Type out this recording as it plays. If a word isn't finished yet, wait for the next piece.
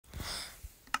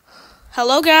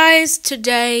Hello guys,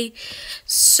 today,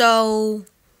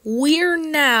 we're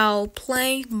now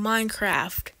playing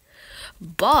Minecraft,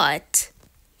 but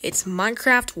it's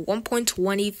Minecraft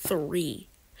 1.23.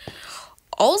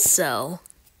 Also,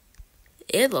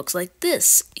 it looks like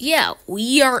this. Yeah,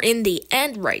 we are in the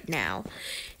end right now,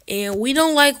 and we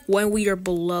don't like when we are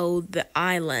below the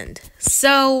island.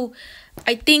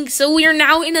 We are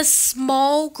now in a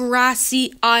small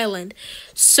grassy island.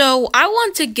 So, I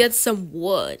want to get some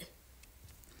wood.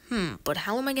 But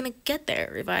how am I gonna get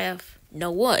there if I have no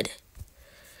wood?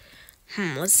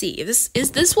 Let's see. Is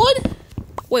this wood?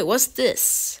 Wait, what's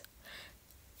this?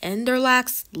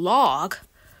 Enderlax log?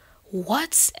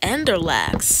 What's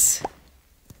Enderlax?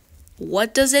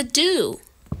 What does it do?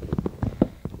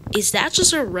 Is that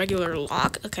just a regular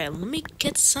log? Okay, let me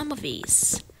get some of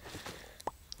these.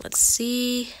 Let's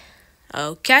see.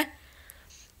 Okay.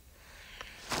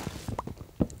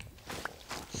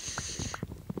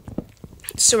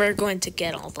 So we're going to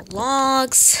get all the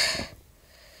logs.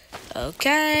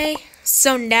 Okay.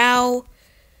 So now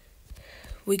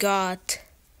we got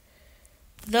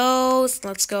those.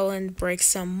 Let's go and break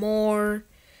some more.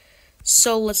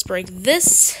 So let's break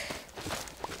this.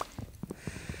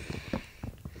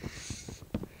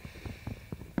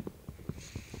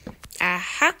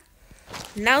 Aha.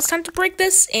 Now it's time to break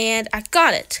this, and I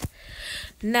got it.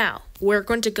 Now we're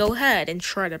going to go ahead and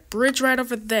try to bridge right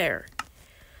over there.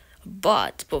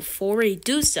 But before we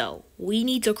do so, we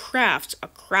need to craft a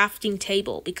crafting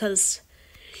table because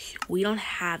we don't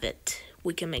have it.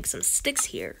 We can make some sticks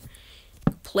here.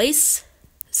 Place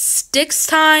sticks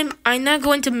time. I'm not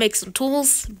going to make some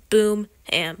tools. Boom,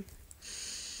 and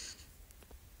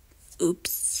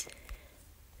oops.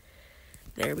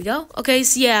 There we go. Okay,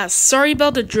 so yeah, sorry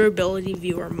about the durability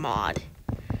viewer mod.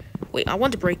 Wait, I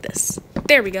want to break this.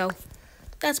 There we go.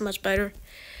 That's much better.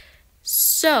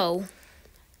 So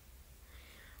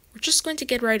we're just going to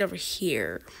get right over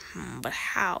here. But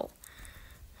how?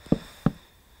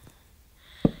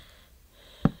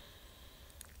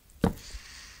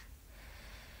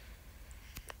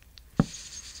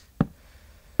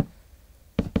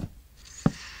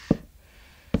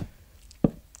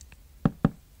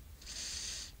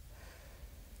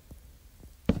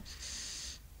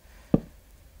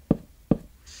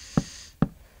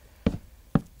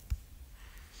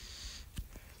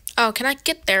 Oh, can I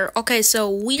get there? Okay, so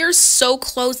we're so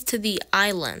close to the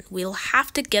island. We'll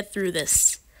have to get through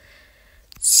this.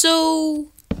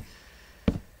 So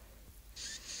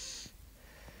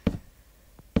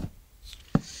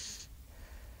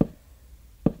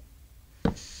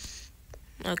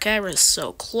okay, we're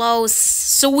so close.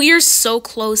 So we're so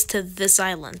close to this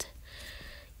island.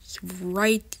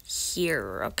 Right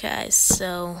here. Okay,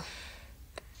 so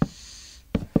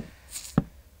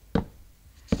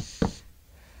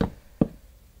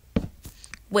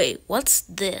wait, what's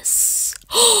this?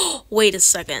 Wait a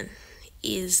second.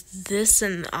 Is this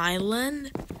an island?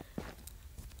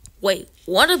 Wait,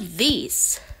 what are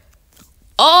these?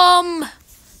 I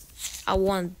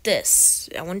want this.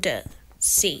 I want to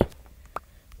see.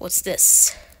 What's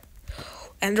this?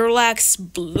 Enderlax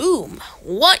bloom.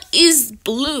 What is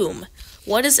bloom?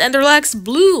 What is Enderlax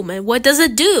bloom and what does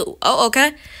it do? Oh,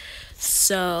 okay.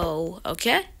 So,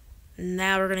 okay.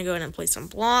 Now we're gonna go ahead and place some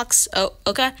blocks. Oh,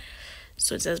 okay.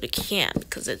 So it says we can't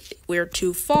because we're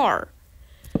too far.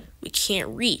 We can't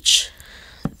reach.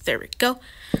 There we go.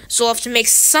 So we'll have to make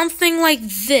something like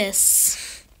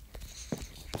this.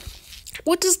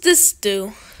 What does this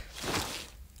do?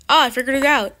 Ah, I figured it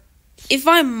out. If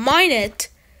I mine it,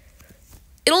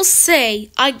 it'll say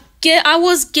I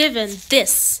was given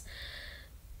this.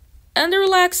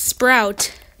 Enderlax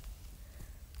sprout.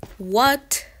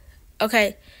 What?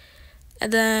 Okay.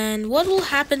 And then what will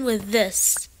happen with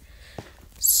this?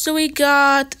 So we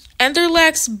got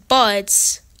Enderlax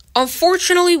buds.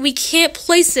 Unfortunately, we can't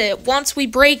place it once we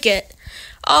break it.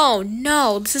 Oh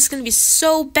no, this is gonna be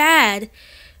so bad.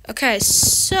 Okay,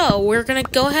 so we're gonna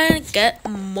go ahead and get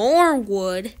more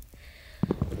wood.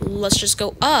 Let's just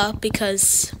go up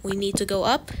because we need to go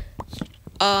up.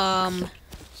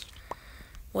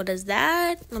 What is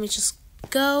that? Let me just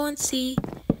go and see.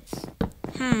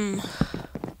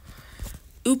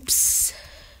 Oops.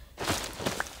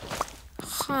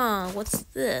 What's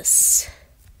this?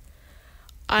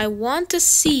 I want to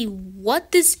see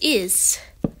what this is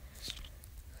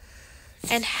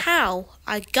and how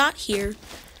I got here.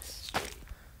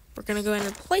 We're gonna go ahead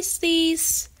and place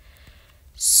these.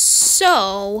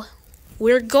 So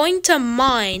we're going to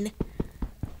mine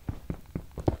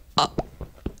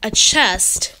a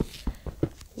chest.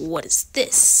 What is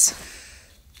this?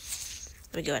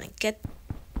 Let me go ahead and get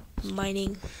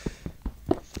mining.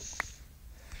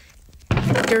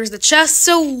 there's the chest.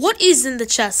 So what is in the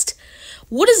chest?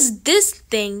 What is this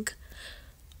thing?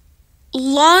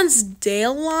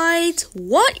 Lonsdale light?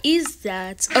 What is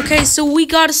that? Okay, so we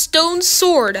got a stone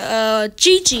sword.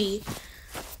 GG.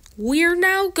 We're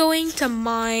now going to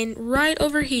mine right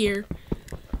over here.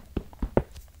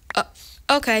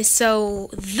 Okay, so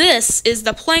this is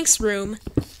the planks room.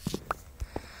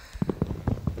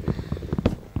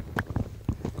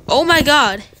 Oh my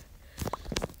god.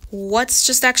 What's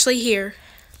just actually here?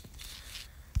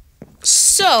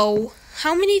 So,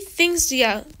 how many things do you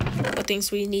have? What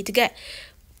things we need to get?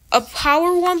 A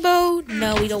power wombo?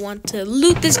 No, we don't want to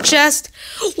loot this chest.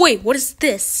 Wait, what is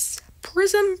this?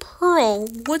 Prism pearl.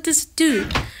 What does it do?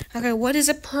 Okay, what is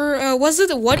a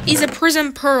what is a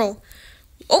prism pearl?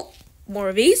 Oh, more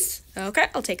of these. Okay,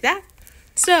 I'll take that.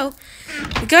 So,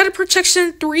 we got a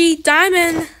protection 3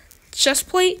 diamond chest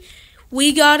plate.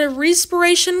 We got a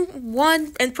respiration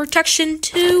 1 and protection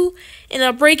 2 and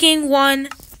a breaking 1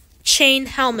 chain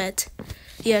helmet.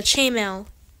 Yeah, chainmail.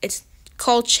 It's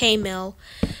called chainmail.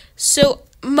 So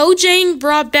Mojang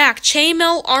brought back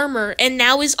chainmail armor and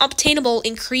now is obtainable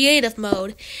in creative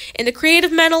mode. In the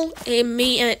creative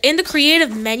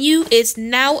menu, it's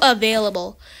now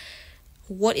available.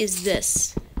 What is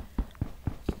this?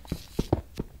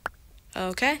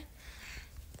 Okay.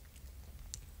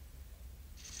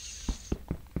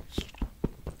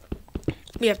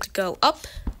 We have to go up.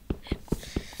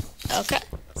 Okay.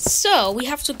 So, we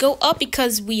have to go up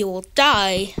because we will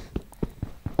die.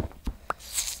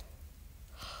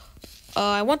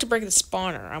 I want to break the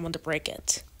spawner. I want to break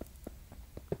it.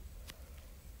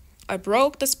 I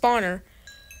broke the spawner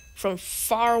from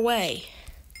far away.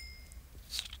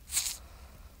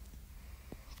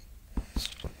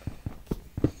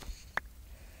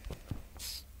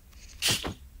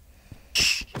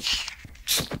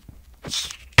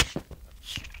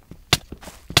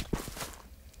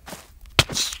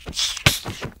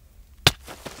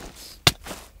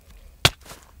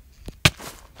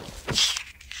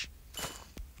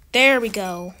 There we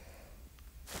go.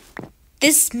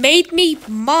 This made me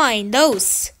mine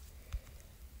those.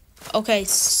 Okay,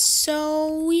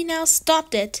 so we now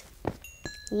stopped it.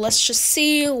 Let's just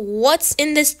see what's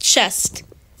in this chest.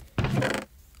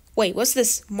 Wait, what's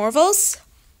this? Marvels?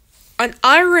 An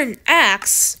iron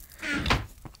axe?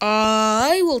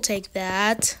 I will take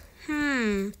that.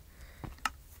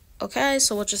 Okay,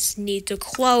 so we'll just need to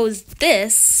close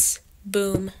this.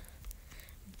 Boom.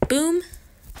 Boom.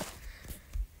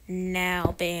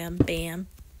 Now, bam, bam,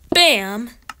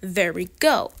 bam. There we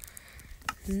go.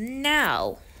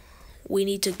 Now, we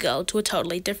need to go to a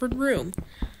totally different room.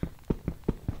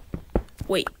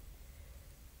 Wait.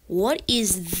 What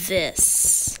is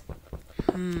this?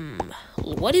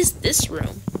 What is this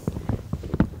room?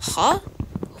 Huh?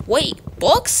 Wait,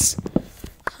 books?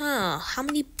 How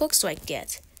many books do I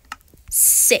get?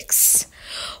 6.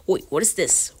 Wait, what is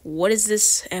this? What is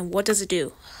this and what does it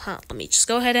do? Let me just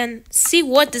go ahead and see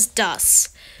what this does.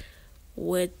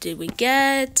 What did we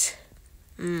get?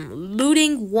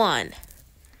 Looting 1.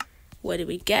 What did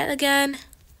we get again?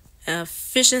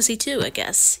 Efficiency 2, I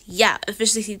guess. Yeah,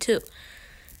 efficiency 2.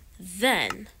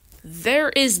 Then, there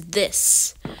is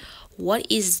this. What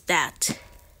is that?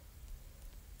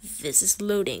 This is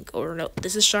looting, or no,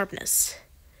 this is sharpness.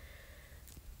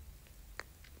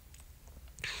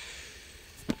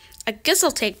 I guess I'll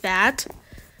take that.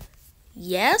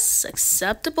 Yes,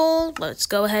 acceptable. Let's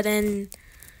go ahead and...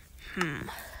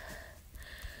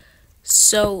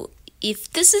 So,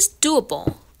 if this is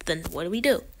doable, then what do we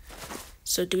do?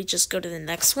 So, do we just go to the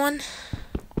next one?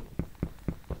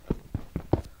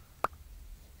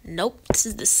 Nope, this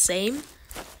is the same.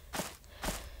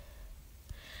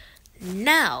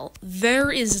 Now,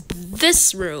 there is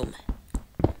this room.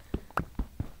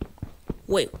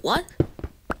 Wait, what?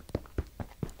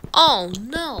 Oh,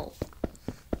 no.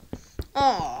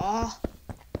 Aww.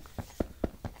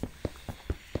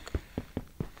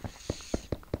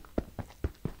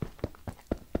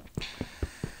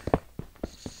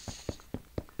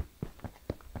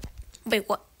 Wait,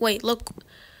 what? Wait, look.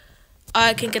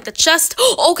 I can get the chest.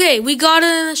 Okay, we got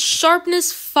a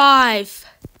sharpness 5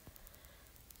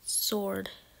 sword.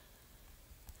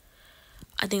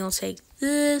 I think I'll take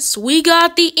this. We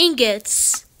got the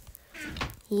ingots.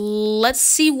 Let's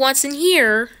see what's in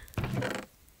here.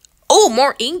 Oh,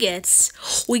 more ingots.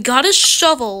 We got a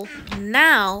shovel.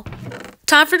 Now,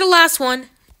 time for the last one.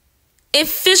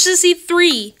 Efficiency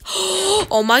 3.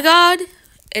 Oh my god.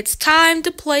 It's time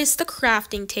to place the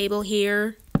crafting table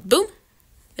here. Boom.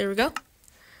 There we go.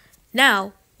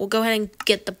 Now, we'll go ahead and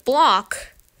get the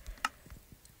block.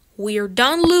 We are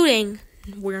done looting.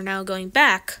 We're now going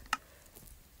back.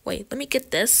 Wait, let me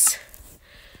get this.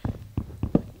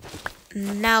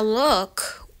 Now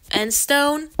look.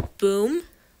 Endstone. Boom.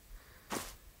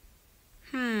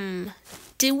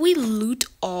 Did we loot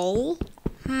all?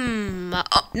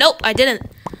 Oh, nope, I didn't.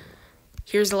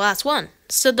 Here's the last one.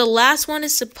 So the last one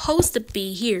is supposed to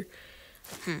be here.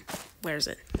 Where is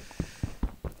it?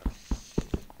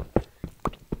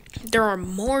 There are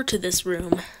more to this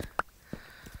room.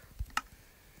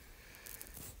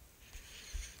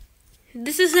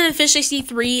 This is an efficiency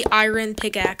 3 iron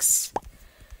pickaxe.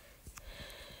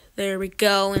 There we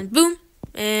go, and boom,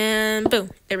 and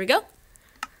boom. There we go.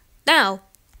 Now,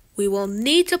 we will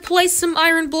need to place some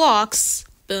iron blocks.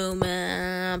 Boom,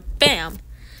 bam.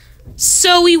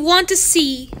 So we want to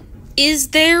see, is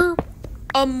there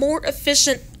a more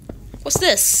efficient... What's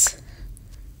this?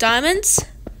 Diamonds?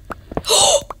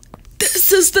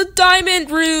 This is the diamond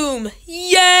room!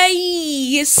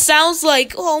 Yay! It sounds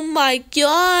like, oh my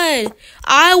god,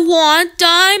 I want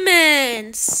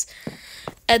diamonds!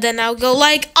 And then I'll go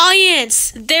like,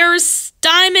 irons! There's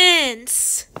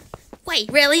diamonds!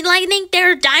 Wait, really, Lightning?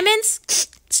 There are diamonds?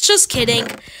 It's just kidding.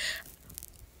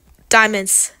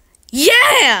 Diamonds.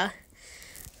 Yeah!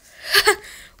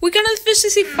 We got an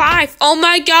efficiency 5. Oh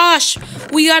my gosh!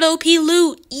 We got OP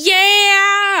loot.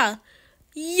 Yeah!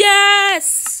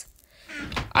 Yes!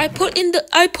 I put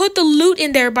the loot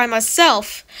in there by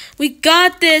myself. We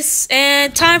got this,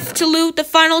 and time to loot the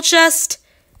final chest.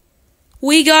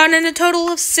 We got in a total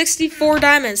of 64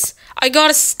 diamonds. I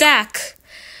got a stack.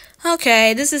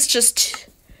 Okay, this is just...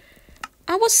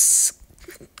 I was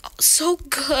so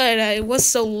good. I was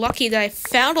so lucky that I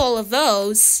found all of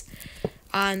those.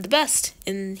 I'm the best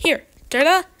in here.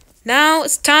 Ta-da! Now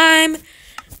it's time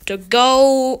to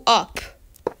go up.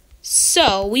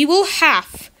 So, we will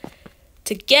have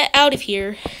to get out of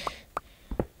here.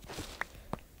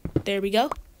 There we go.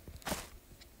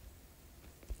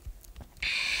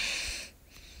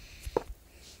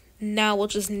 Now we'll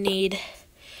just need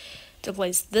to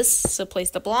place this, so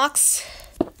place the blocks.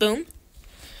 Boom.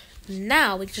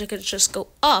 Now we could just go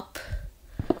up.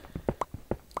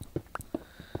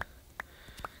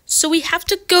 So we have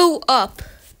to go up.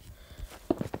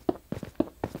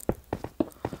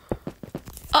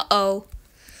 Uh-oh.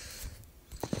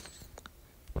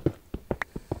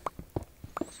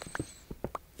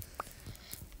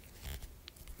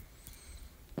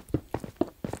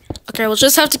 Okay, we'll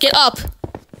just have to get up.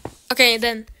 Okay,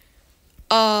 then,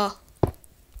 I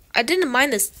didn't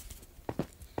mind this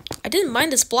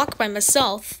block by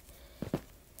myself.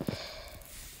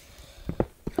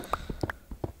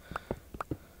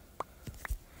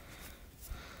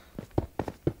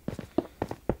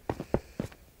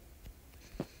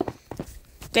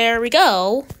 There we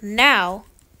go. Now,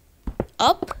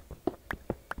 up.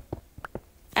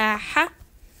 Aha.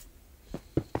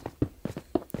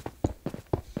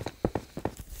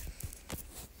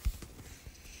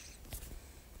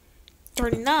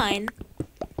 39.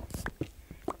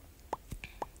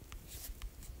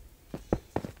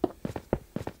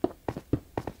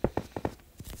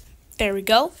 There we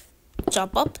go.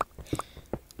 Jump up.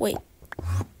 Wait.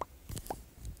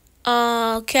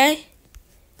 Okay.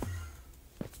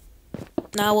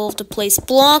 Now we'll have to place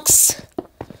blocks.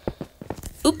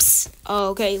 Oops.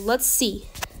 Okay, let's see.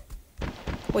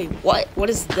 Wait, what? What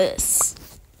is this?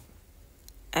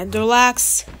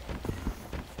 Enderlax.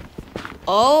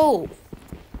 Oh.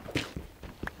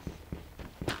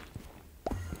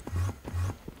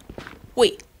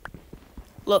 Wait.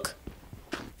 Look.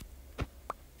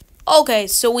 Okay,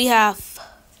 so we have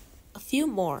a few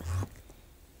more.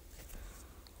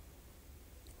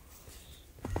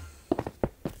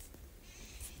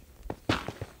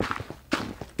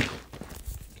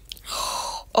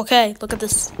 Okay, look at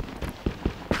this.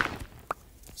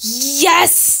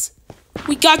 Yes!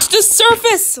 We got to the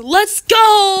surface! Let's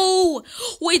go!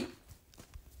 Wait.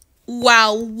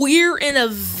 Wow, we're in a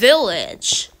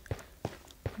village.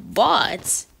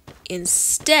 But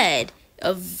instead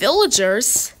of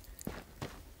villagers,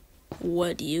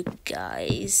 what do you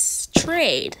guys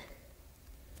trade?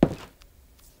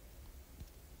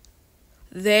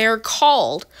 They're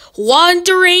called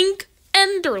Wandering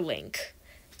Enderling.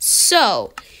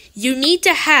 So, you need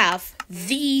to have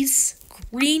these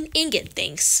green ingot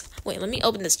things. Wait, let me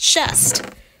open this chest.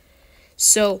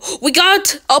 So, we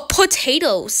got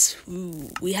potatoes.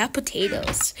 Ooh, we have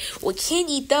potatoes. We can't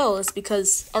eat those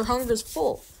because our hunger is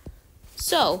full.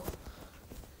 So,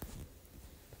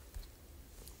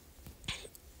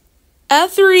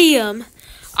 Ethereum.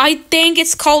 I think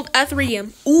it's called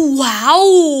Ethereum. Ooh,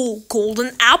 wow.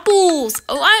 Golden apples.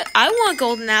 Oh, I want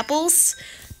golden apples.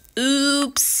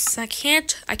 Oops. I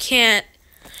can't.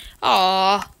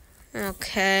 Aw.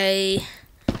 Okay.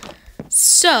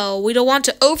 So, we don't want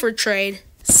to overtrade.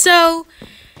 So...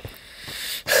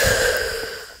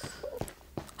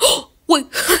 Wait,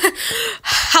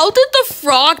 how did the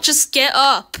frog just get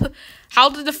up? How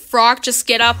did the frog just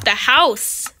get up the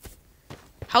house?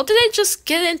 How did it just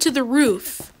get into the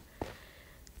roof?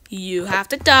 You have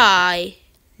to die.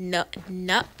 No.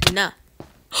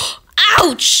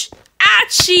 Ouch!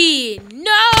 Achie!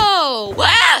 No!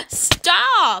 Ah,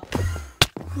 stop!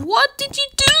 What did you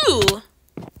do?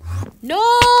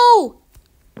 No!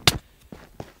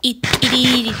 Eat!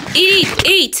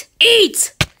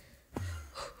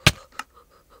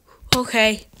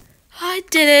 Okay, I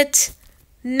did it.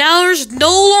 Now there's no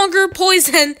longer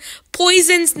poison.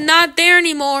 Poison's not there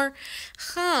anymore.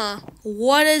 Huh,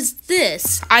 what is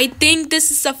this? I think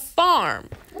this is a farm.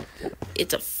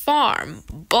 It's a farm,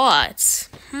 but...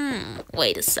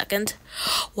 wait a second.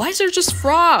 Why is there just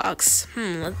frogs?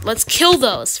 Let's kill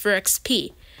those for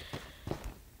XP.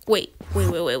 Wait,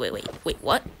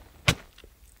 what?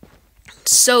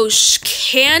 So,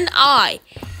 can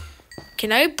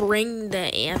I bring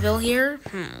the anvil here?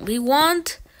 We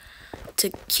want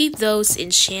to keep those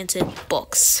enchanted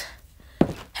books.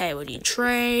 Hey, what do you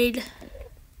trade?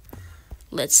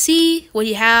 Let's see. What do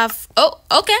you have? Oh,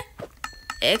 okay.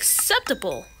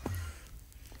 Acceptable.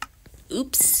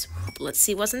 Oops. Let's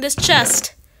see what's in this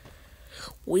chest.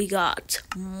 We got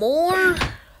more.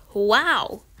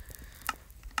 Wow.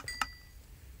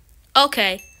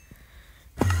 Okay.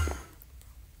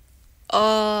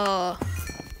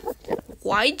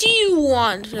 Why do you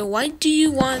want,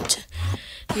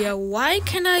 yeah, why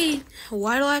do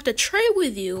I have to trade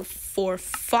with you for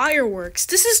fireworks?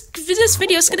 This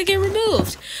video is gonna get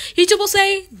removed. YouTube will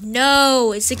say,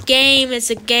 no, it's a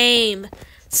game.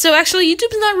 So actually,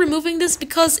 YouTube's not removing this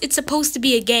because it's supposed to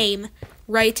be a game,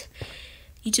 right?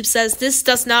 YouTube says this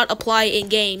does not apply in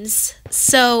games.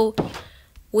 So,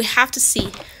 we have to see.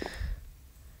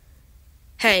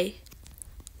 Hey,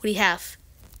 what do you have?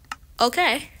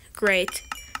 Okay, great.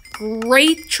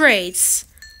 Great trades.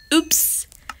 Oops.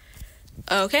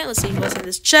 Okay, let's see what's in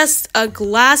this chest. A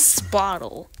glass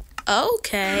bottle.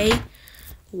 Okay.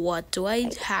 What do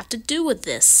I have to do with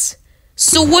this?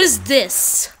 So what is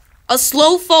this? A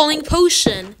slow falling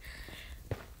potion.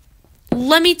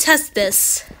 Let me test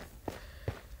this.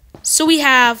 So we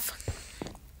have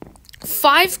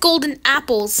 5 golden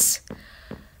apples.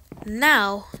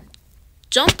 Now,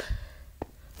 jump.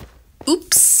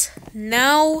 Oops.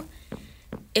 Now,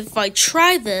 if I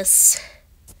try this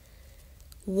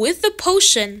with the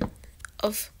potion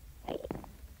of...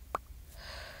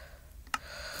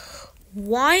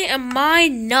 Why am I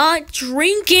not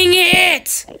drinking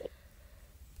it?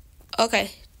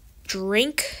 Okay,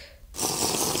 drink.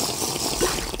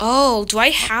 Oh, do I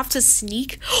have to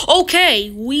sneak?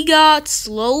 Okay, we got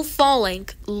slow falling.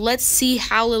 Let's see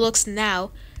how it looks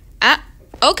now.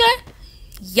 Okay.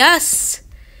 Yes.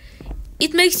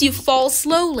 It makes you fall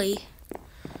slowly.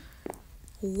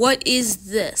 What is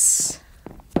this?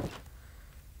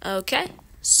 Okay,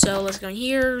 so let's go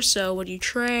here. So what do you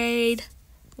trade?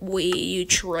 You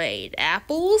trade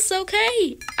apples?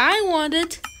 Okay, I want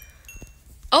it.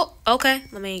 Oh, okay.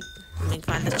 Let me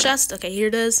find the chest. Okay, here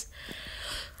it is.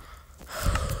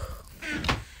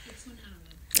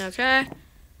 Okay,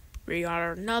 we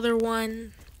got another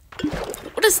one.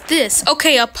 What is this?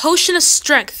 Okay, a potion of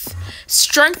strength.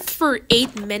 Strength for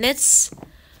 8 minutes.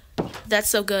 That's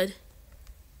so good.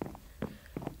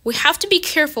 We have to be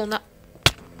careful not...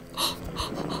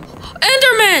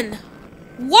 Enderman!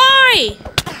 Why?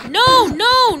 No!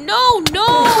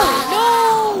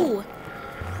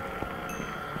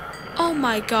 Oh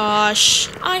my gosh.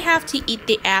 I have to eat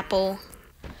the apple.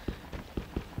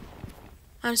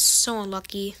 I'm so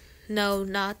unlucky. No,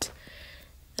 not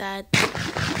that.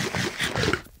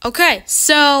 Okay,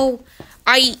 so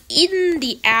I eaten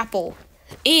the apple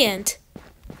and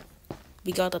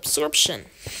we got absorption.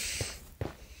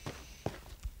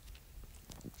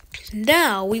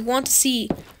 Now we want to see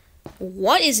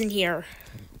what is in here.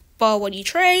 But what do you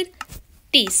trade?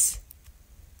 These.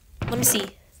 Let me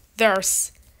see. There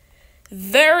is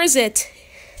it.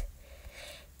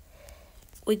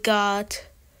 We got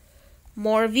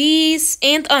more of these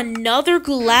and another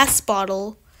glass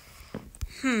bottle.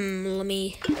 Let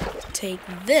me take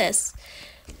this.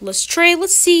 Let's trade.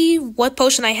 Let's see what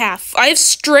potion I have. I have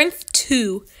strength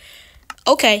 2.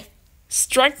 Okay.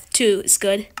 Strength 2 is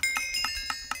good.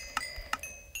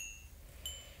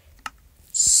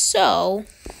 So,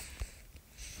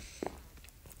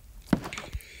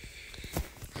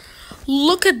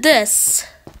 look at this.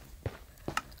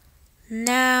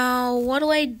 Now, what do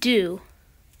I do?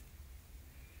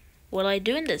 What do I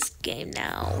do in this game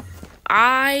now?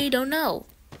 I don't know.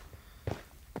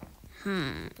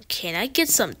 Can I get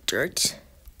some dirt?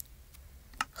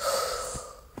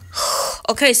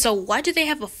 Okay, so why do they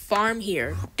have a farm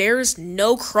here? There's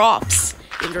no crops.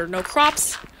 If there are no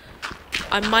crops,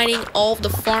 I'm mining all of the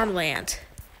farmland.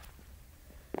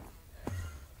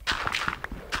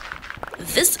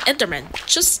 This Enderman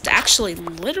just actually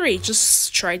literally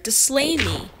just tried to slay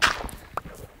me.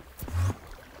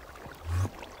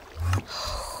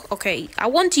 Okay, I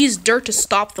want to use dirt to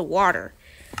stop the water.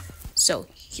 So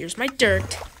here's my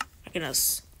dirt. I'm gonna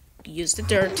use the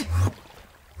dirt.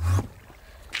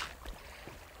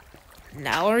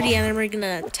 Now are the Endermen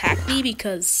gonna attack me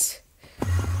because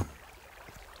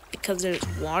there's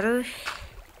water?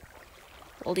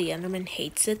 Well, the Enderman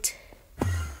hates it.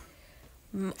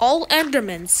 All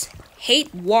Endermans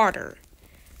hate water.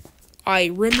 I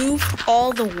removed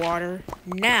all the water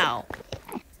now.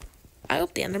 I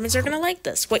hope the Endermans are gonna like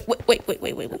this. Wait.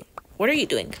 What are you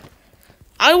doing?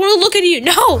 I don't want to look at you.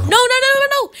 No.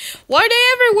 Why are they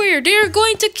everywhere? They are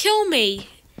going to kill me.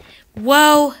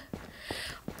 Well,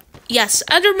 yes,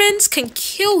 Endermans can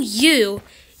kill you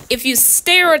if you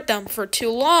stare at them for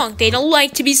too long. They don't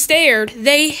like to be stared.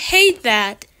 They hate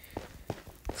that.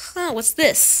 Huh, what's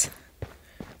this?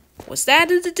 What's that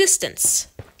in the distance?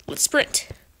 Let's sprint.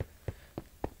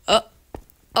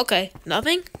 Okay,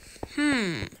 nothing?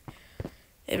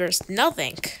 If there's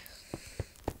nothing,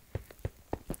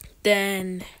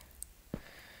 then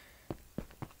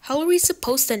how are we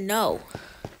supposed to know?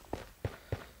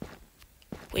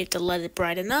 We have to let it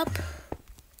brighten up.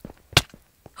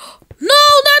 No,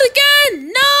 not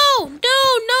again! No!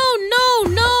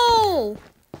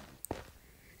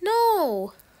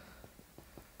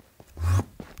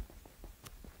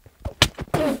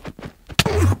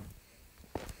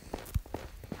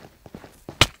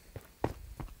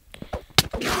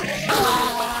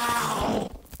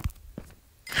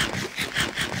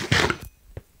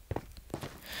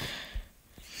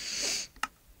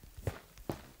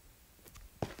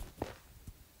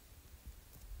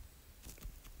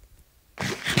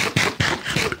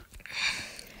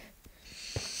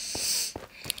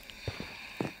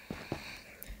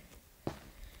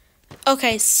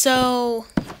 Okay, so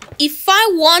if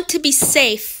I want to be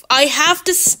safe, I have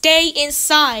to stay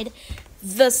inside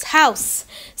this house.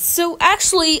 So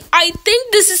actually, I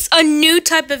think this is a new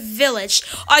type of village.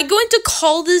 I'm going to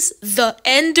call this the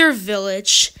Ender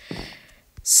Village.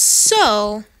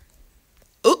 So,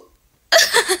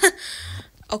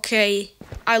 okay,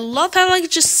 I love how I can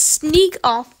just sneak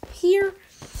off here.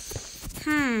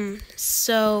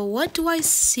 So what do I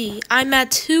see? I'm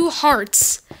at 2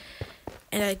 hearts.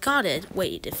 And I got it.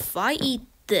 Wait, if I eat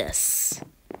this.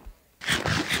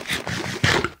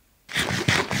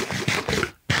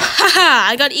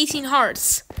 Haha, I got 18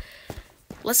 hearts.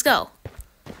 Let's go.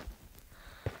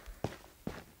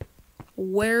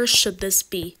 Where should this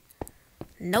be?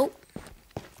 Nope.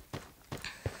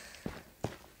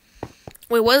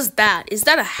 Wait, what is that? Is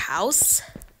that a house?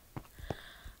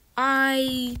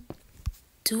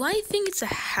 Do I think it's a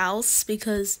house?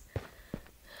 Because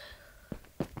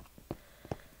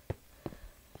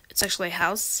it's actually a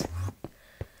house.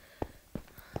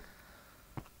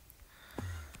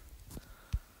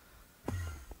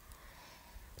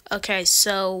 Okay,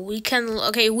 so we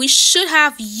should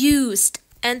have used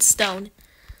endstone.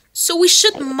 So we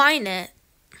should mine it.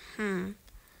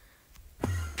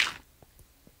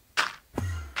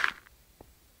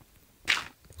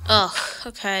 Ugh,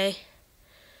 okay.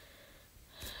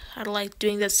 I like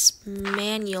doing this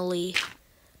manually.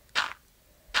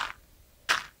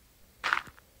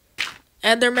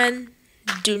 Endermen,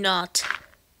 do not.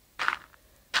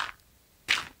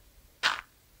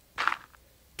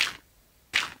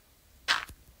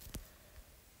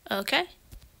 Okay.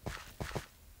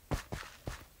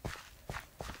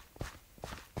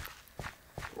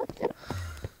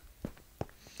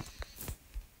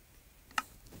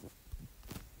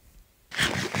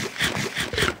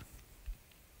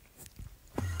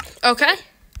 Okay.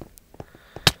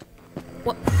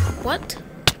 What?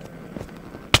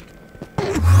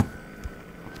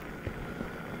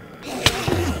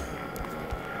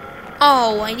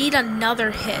 Oh, I need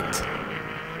another hit.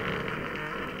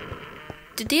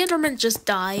 Did the Enderman just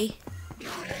die?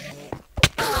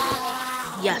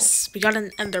 Yes, we got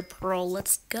an Ender Pearl.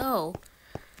 Let's go.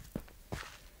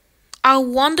 I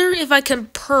wonder if I can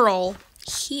pearl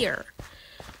here.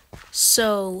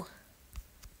 So,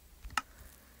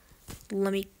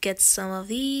 let me get some of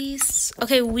these.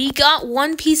 Okay, we got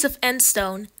 1 piece of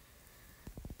endstone.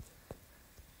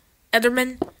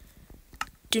 Enderman,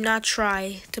 do not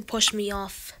try to push me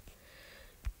off.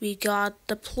 We got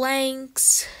the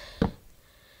planks.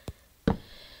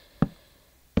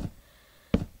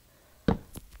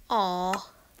 Aw.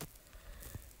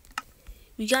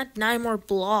 We got 9 more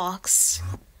blocks.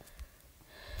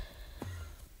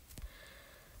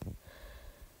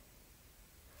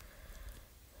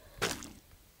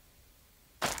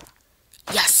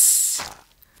 Yes!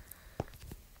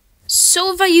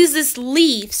 So if I use this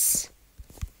leaves,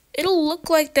 it'll look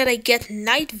like that I get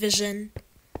night vision.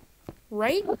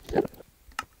 Right?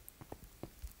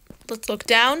 Let's look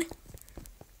down.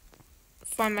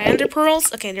 Find my ender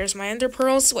pearls. Okay, there's my ender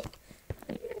pearls. What?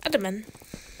 Adamant.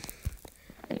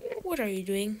 What are you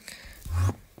doing?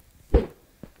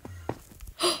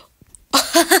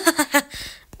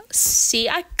 See,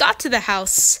 I got to the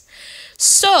house.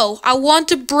 So, I want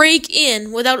to break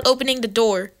in without opening the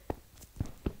door.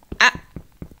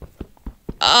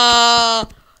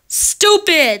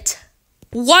 Stupid!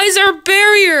 Why is there a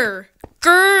barrier?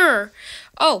 Grr!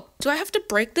 Oh, do I have to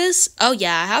break this? Oh,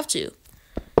 yeah, I have to.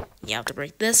 You have to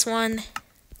break this one.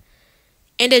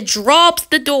 And it drops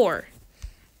the door.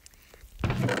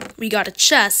 We got a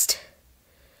chest.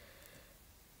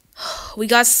 We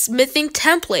got smithing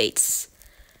templates.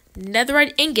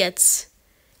 Netherite ingots.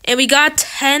 And we got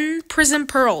 10 prism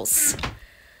pearls.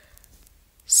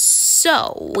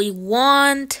 So, we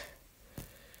want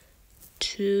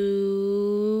to...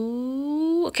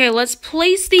 Okay, let's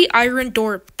place the iron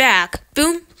door back.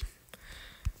 Boom.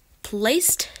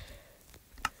 Placed.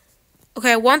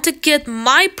 Okay, I want to get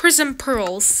my prism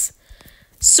pearls.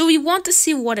 So we want to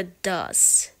see what it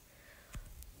does.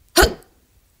 Huh.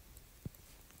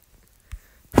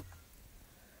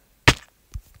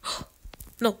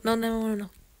 No.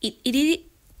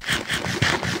 Eat.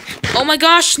 Oh my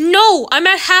gosh, no! I'm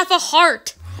at half a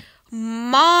heart.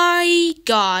 My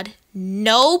God.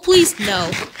 No, please,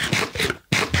 no.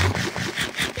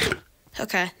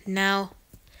 Okay, now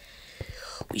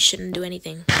we shouldn't do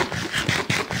anything.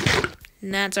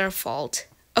 That's our fault.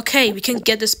 Okay, we can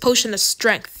get this potion of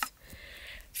strength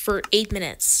for 8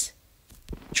 minutes.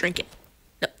 Drink it.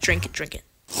 No, drink it.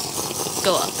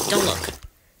 Go up. Don't look.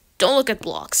 Don't look at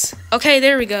blocks. Okay,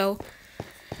 there we go.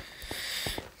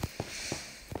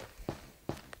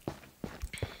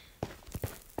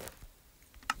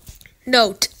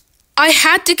 Note, I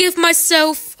had to give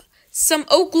myself some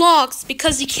oak logs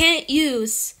because you can't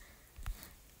use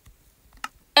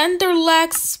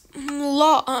Enderlax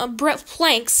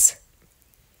planks.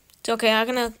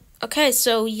 Okay,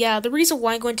 so yeah, the reason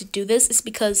why I'm going to do this is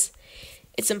because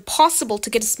it's impossible to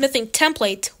get a smithing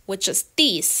template with just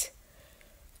these.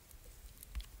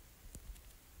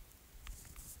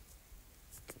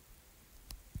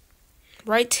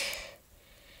 Right?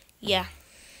 Yeah.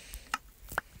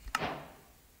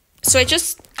 So I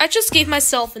just gave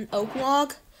myself an oak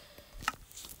log.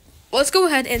 Let's go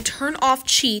ahead and turn off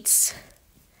cheats.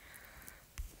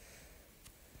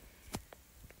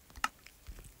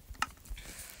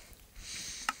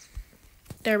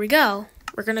 There we go.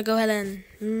 We're gonna go ahead and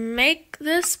make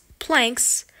this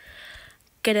planks.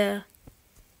 Let's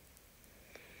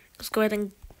go ahead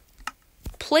and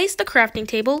place the crafting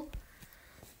table.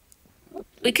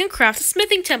 We can craft a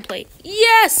smithing template.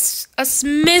 Yes! A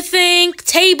smithing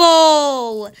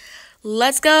table!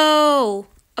 Let's go!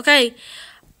 Okay.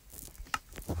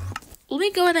 Let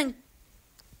me go ahead and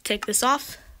take this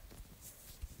off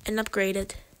and upgrade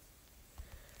it.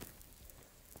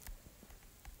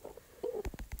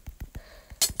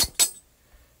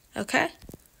 Okay.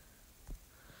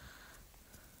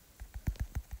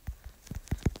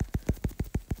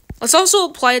 Let's also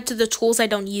apply it to the tools I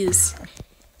don't use.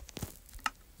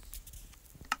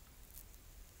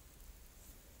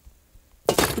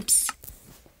 Oops.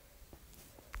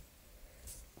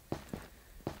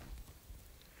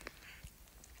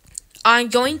 I'm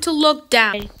going to look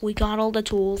down. We got all the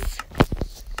tools.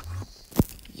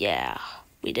 Yeah,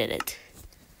 we did it.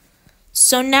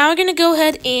 So now we're going to go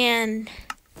ahead and...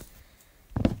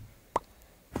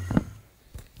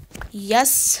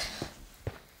 Yes.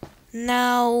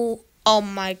 Now... Oh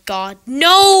my God.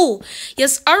 No!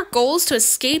 Yes, our goal is to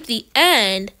escape the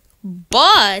end,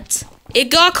 but it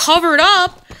got covered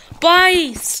up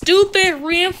by stupid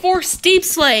reinforced deep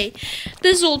slate.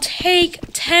 This will take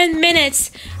 10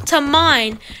 minutes to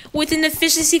mine with an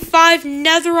efficiency 5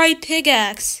 netherite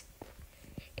pickaxe.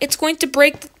 It's going to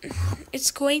break.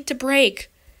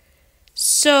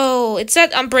 So it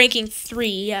said I'm breaking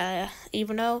 3.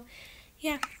 Even though,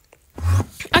 yeah.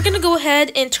 I'm gonna go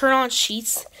ahead and turn on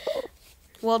cheats.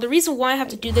 Well, the reason why I have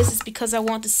to do this is because I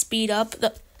want to speed up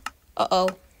the...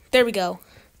 There we go.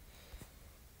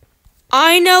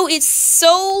 I know it's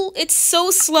so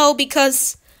slow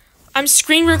because I'm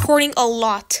screen recording a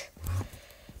lot.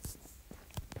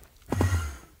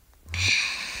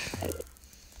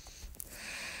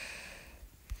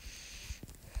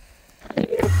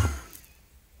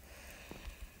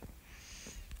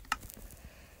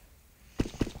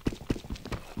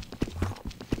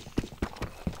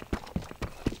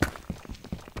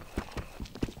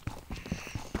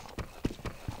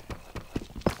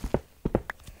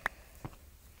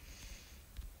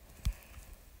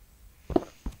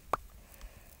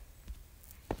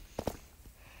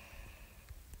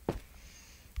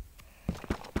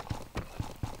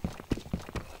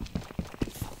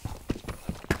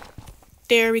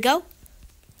 There we go.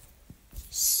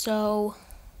 So,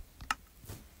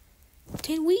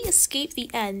 did we escape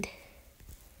the end?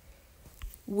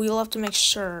 We'll have to make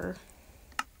sure.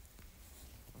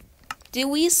 Did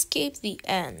we escape the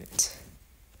end?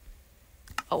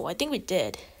 Oh, I think we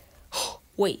did.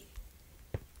 Wait.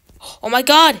 Oh my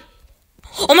god!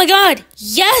 Oh my god!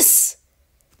 Yes!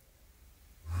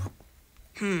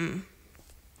 I'm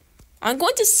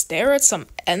going to stare at some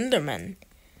Enderman.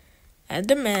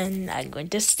 Enderman, I'm going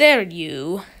to stare at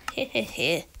you.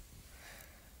 Hehehe.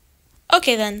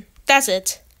 Okay then, that's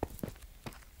it.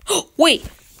 Wait.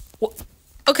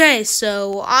 Okay,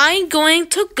 so I'm going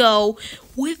to go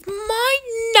with my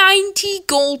 90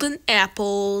 golden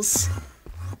apples.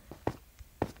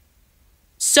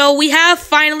 So we have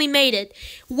finally made it.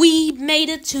 We made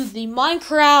it to the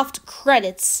Minecraft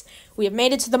credits. We have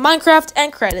made it to the Minecraft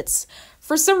end credits.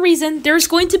 For some reason, there's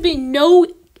going to be no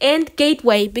end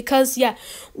gateway because, yeah,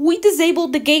 we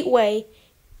disabled the gateway.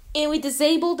 And we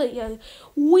disabled the,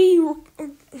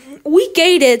 we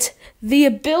gated the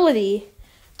ability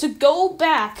to go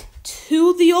back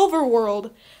to the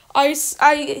overworld.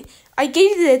 I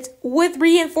gated it with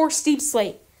reinforced deep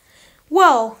slate.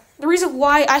 Well, the reason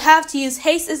why I have to use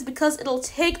haste is because it'll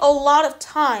take a lot of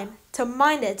time to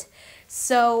mine it.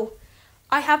 So,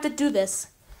 I have to do this.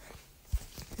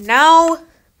 Now,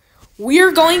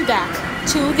 we're going back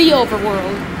to the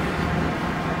overworld.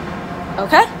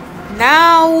 Okay?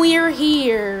 Now we're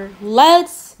here.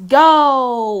 Let's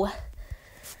go.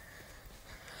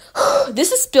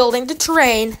 This is building the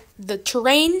terrain. The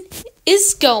terrain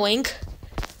is going.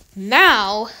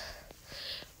 Now,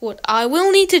 what I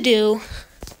will need to do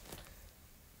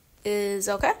is,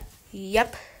 okay,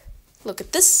 yep, look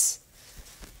at this.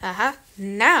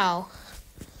 Now,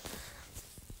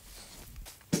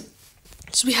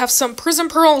 so we have some prison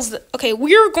pearls. Okay,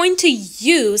 we're going to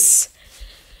use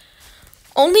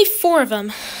only 4 of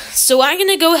them. So I'm going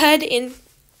to go ahead and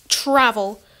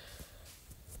travel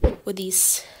with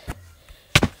these.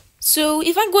 So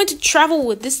if I'm going to travel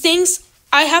with these things,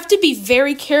 I have to be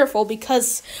very careful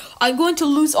because I'm going to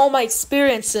lose all my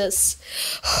experiences.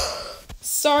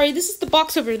 Sorry, this is the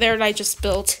box over there that I just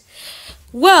built.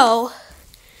 Well,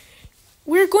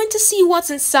 we're going to see what's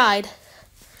inside.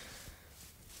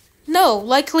 No,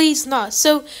 likely it's not.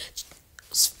 So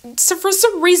for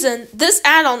some reason, this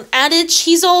add-on added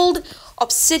chiseled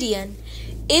obsidian,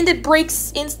 and it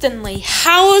breaks instantly.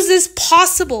 How is this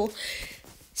possible?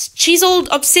 Chiseled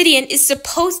obsidian is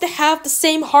supposed to have the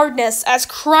same hardness as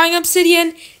crying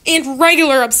obsidian and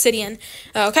regular obsidian.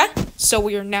 Okay, so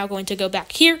we are now going to go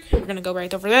back here. We're going to go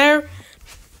right over there.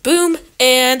 Boom,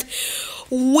 and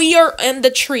we are in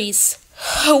the trees.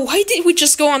 Why did we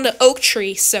just go on the oak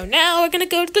tree? So now we're going to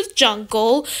go to the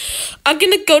jungle. I'm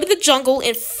going to go to the jungle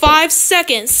in 5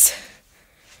 seconds.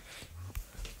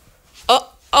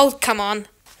 Oh, come on.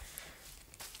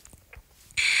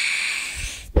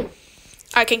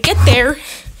 I can get there.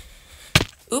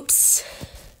 Oops.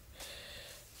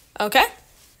 Okay.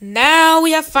 Now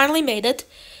we have finally made it.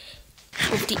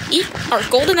 We have to eat our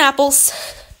golden apples.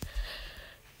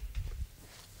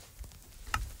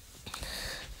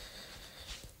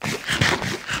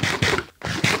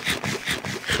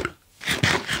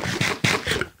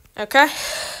 Okay.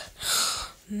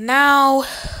 Now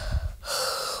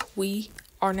we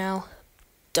are now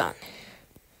done.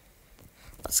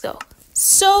 Let's go.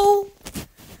 So,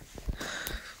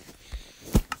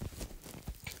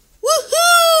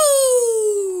 woohoo!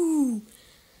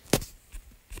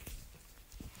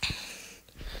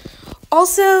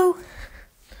 Also,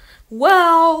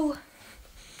 well,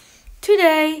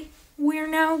 today we're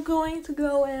now going to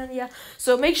go and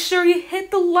so make sure you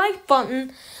hit the like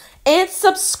button and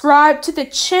subscribe to the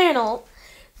channel.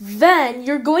 Then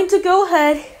you're going to go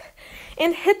ahead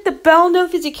and hit the bell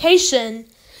notification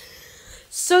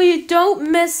so you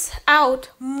don't miss out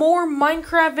more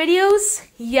Minecraft videos.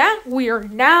 Yeah, we are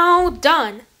now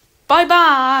done.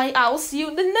 Bye-bye. I'll see you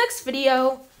in the next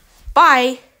video.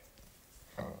 Bye.